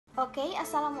Okay,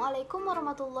 Assalamualaikum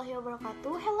warahmatullahi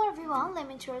wabarakatuh. Hello everyone, let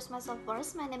me introduce myself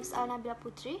first. My name is Alya Nabila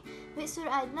Putri with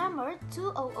surah number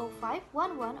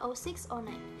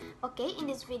 2005110609. Okay, in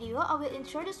this video, I will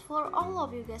introduce for all of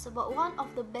you guys about one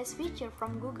of the best feature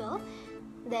from Google,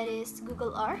 that is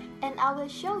Google Earth, and I will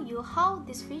show you how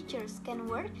these features can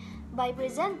work by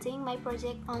presenting my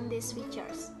project on these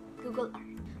features, Google Earth.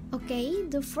 Okay,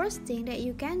 the first thing that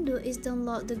you can do is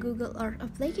download the Google Earth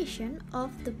application of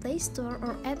the Play Store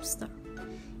or App Store.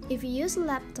 If you use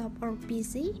laptop or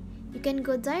PC, you can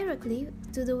go directly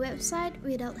to the website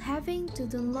without having to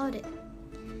download it.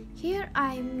 Here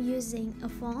I am using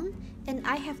a phone and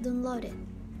I have downloaded.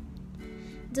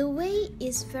 The way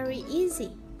is very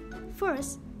easy.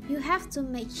 First, you have to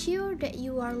make sure that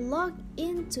you are logged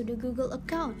into the Google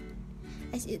account.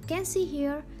 As you can see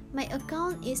here, my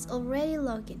account is already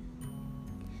logged in.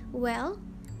 Well,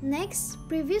 next,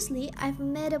 previously I've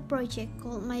made a project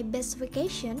called My Best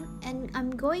Vacation and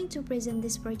I'm going to present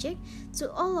this project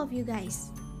to all of you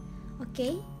guys.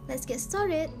 Okay, let's get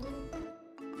started.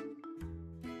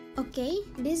 Okay,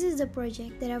 this is the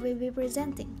project that I will be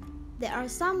presenting. There are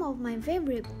some of my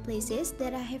favorite places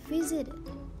that I have visited,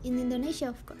 in Indonesia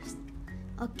of course.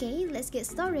 Okay, let's get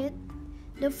started.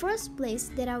 The first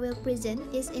place that I will present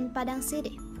is in Padang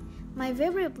City. My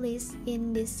favorite place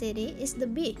in this city is the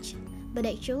beach, but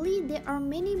actually there are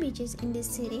many beaches in this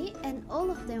city and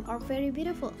all of them are very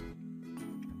beautiful.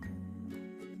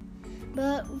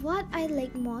 But what I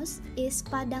like most is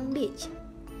Padang Beach.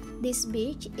 This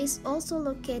beach is also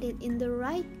located in the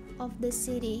right of the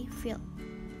city field.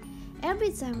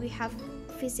 Every time we have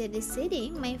visit this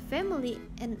city, my family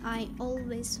and I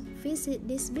always visit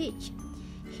this beach.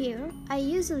 Here, I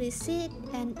usually sit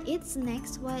and eat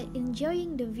snacks while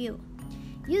enjoying the view.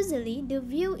 Usually, the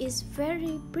view is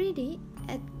very pretty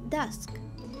at dusk,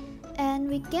 and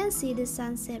we can see the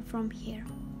sunset from here.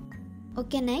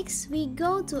 Okay, next, we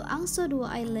go to Angso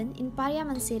Island in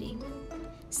Pariaman City,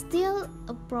 still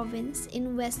a province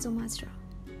in West Sumatra.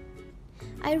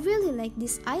 I really like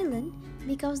this island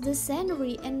because the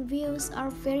scenery and views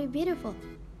are very beautiful.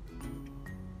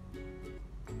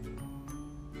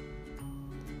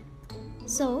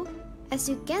 So, as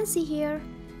you can see here,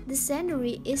 the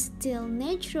scenery is still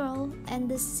natural and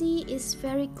the sea is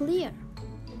very clear,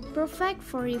 perfect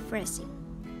for refreshing.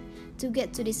 To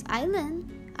get to this island,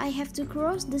 I have to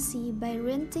cross the sea by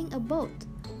renting a boat.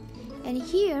 And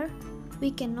here,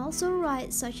 we can also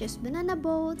ride such as banana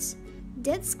boats,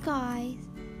 jet skis,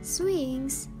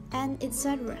 swings, and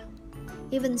etc.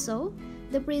 Even so,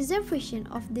 the preservation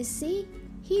of the sea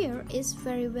here is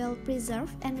very well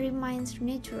preserved and remains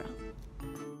natural.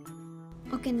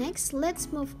 Okay, next, let's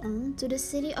move on to the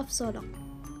city of Sodok.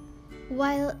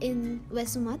 While in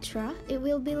West Sumatra, it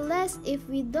will be less if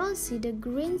we don't see the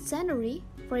green scenery.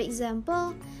 For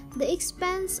example, the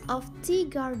expanse of tea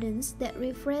gardens that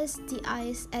refresh the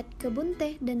eyes at Kebun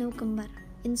Teh Danau Kembar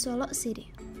in Solok City.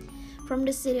 From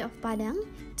the city of Padang,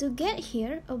 to get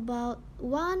here about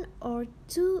 1 or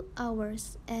 2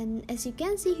 hours, and as you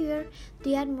can see here,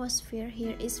 the atmosphere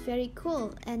here is very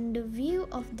cool and the view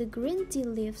of the green tea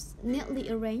leaves neatly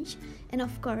arranged and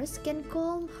of course can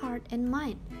calm heart and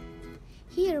mind.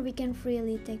 Here we can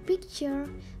freely take picture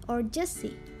or just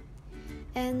see.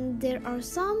 And there are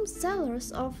some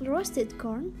sellers of roasted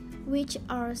corn which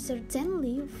are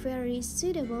certainly very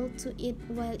suitable to eat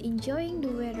while enjoying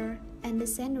the weather and the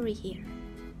scenery here.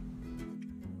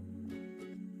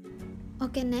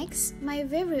 Okay, next, my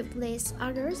favorite place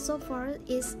other so far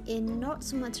is in North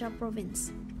Sumatra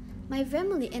province. My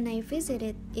family and I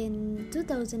visited in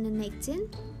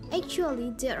 2018. Actually,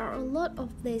 there are a lot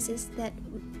of places that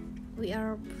we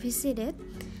are visited,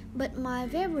 but my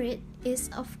favorite is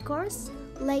of course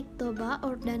Lake Toba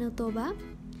or Danau Toba.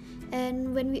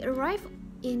 And when we arrived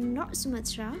in North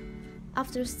Sumatra,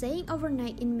 after staying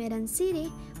overnight in Medan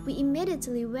City, we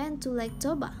immediately went to Lake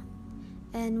Toba.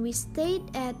 And we stayed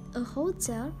at a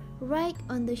hotel right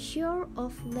on the shore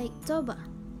of Lake Toba.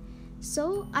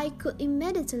 So I could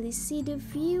immediately see the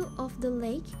view of the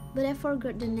lake, but I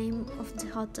forgot the name of the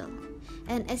hotel.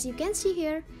 And as you can see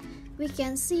here, we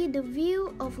can see the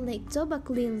view of Lake Toba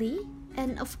clearly,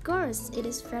 and of course it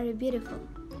is very beautiful.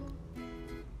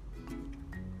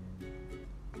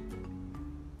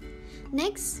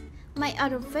 Next, my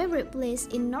other favorite place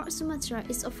in North Sumatra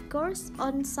is of course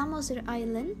on Samosir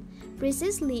Island,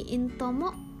 precisely in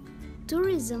Tomok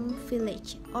Tourism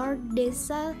Village or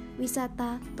Desa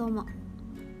Wisata Tomok.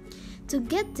 To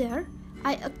get there,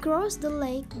 I crossed the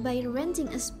lake by renting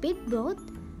a speedboat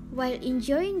while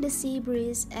enjoying the sea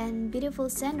breeze and beautiful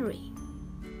scenery.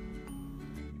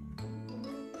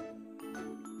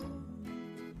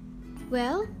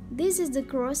 Well, this is the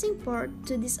crossing port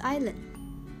to this island,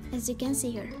 as you can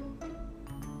see here.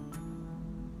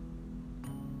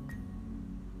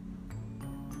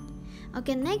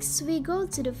 Okay, next we go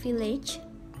to the village.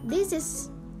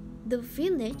 The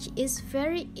village is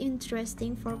very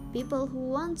interesting for people who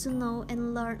want to know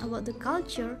and learn about the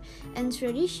culture and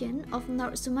tradition of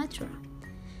North Sumatra.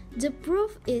 The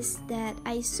proof is that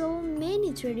I saw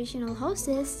many traditional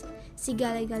houses,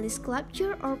 sigale-gale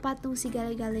sculpture or patung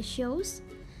sigale-gale shows.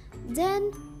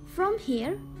 Then from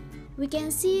here, we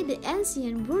can see the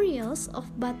ancient burials of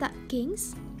Batak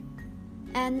kings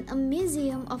and a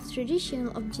museum of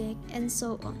traditional objects and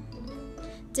so on.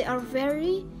 They are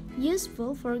very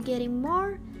useful for getting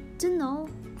more to know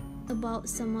about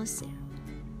Samosir.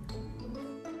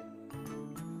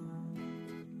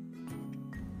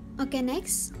 Okay,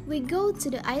 next we go to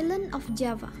the island of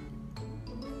Java.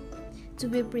 To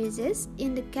be precise,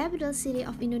 in the capital city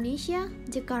of Indonesia,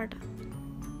 Jakarta.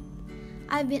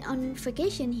 I've been on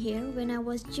vacation here when I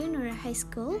was junior high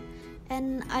school,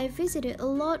 and I visited a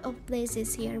lot of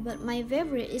places here, but my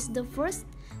favorite is the first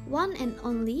one and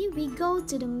only. We go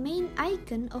to the main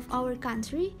icon of our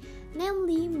country,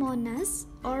 namely Monas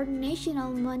or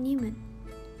National Monument.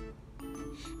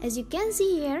 As you can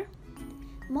see here,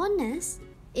 Monas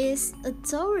is a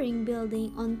towering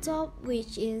building on top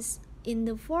which is in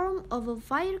the form of a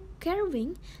fire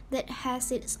carving that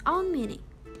has its own meaning.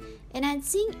 And I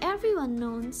think everyone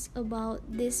knows about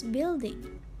this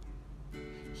building.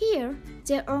 Here,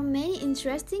 there are many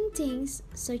interesting things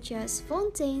such as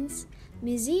fountains,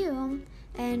 museum,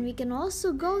 and we can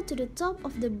also go to the top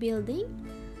of the building.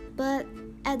 But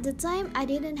at the time, I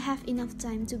didn't have enough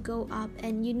time to go up,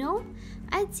 and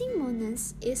I think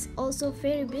Monas is also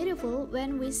very beautiful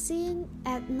when we see it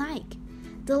at night.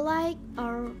 The lights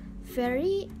are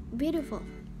very beautiful.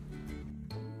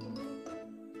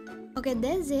 Okay,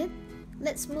 that's it.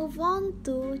 Let's move on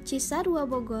to Cisarua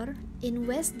Bogor in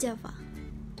West Java.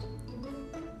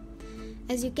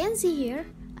 As you can see here,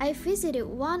 I visited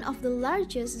one of the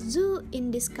largest zoo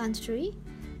in this country,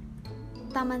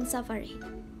 Taman Safari.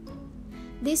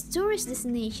 This tourist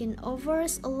destination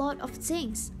offers a lot of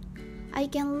things. I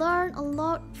can learn a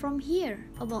lot from here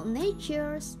about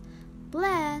nature,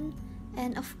 plants,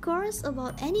 and of course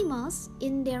about animals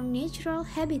in their natural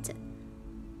habitat.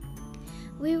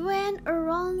 We went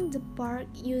around the park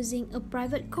using a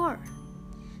private car,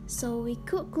 so we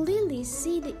could clearly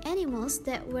see the animals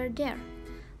that were there.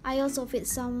 I also fed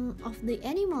some of the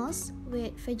animals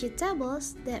with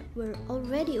vegetables that were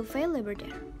already available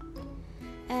there.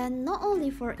 And not only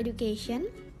for education,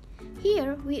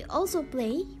 here we also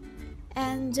play,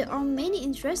 and there are many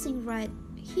interesting rides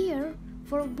here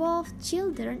for both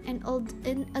children and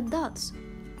adults.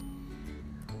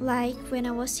 Like when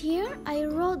I was here, I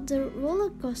rode the roller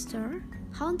coaster,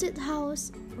 haunted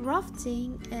house,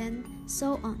 rafting, and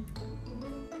so on.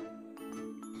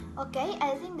 Okay,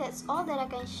 I think that's all that I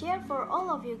can share for all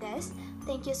of you guys.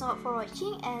 Thank you so much for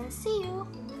watching and see you!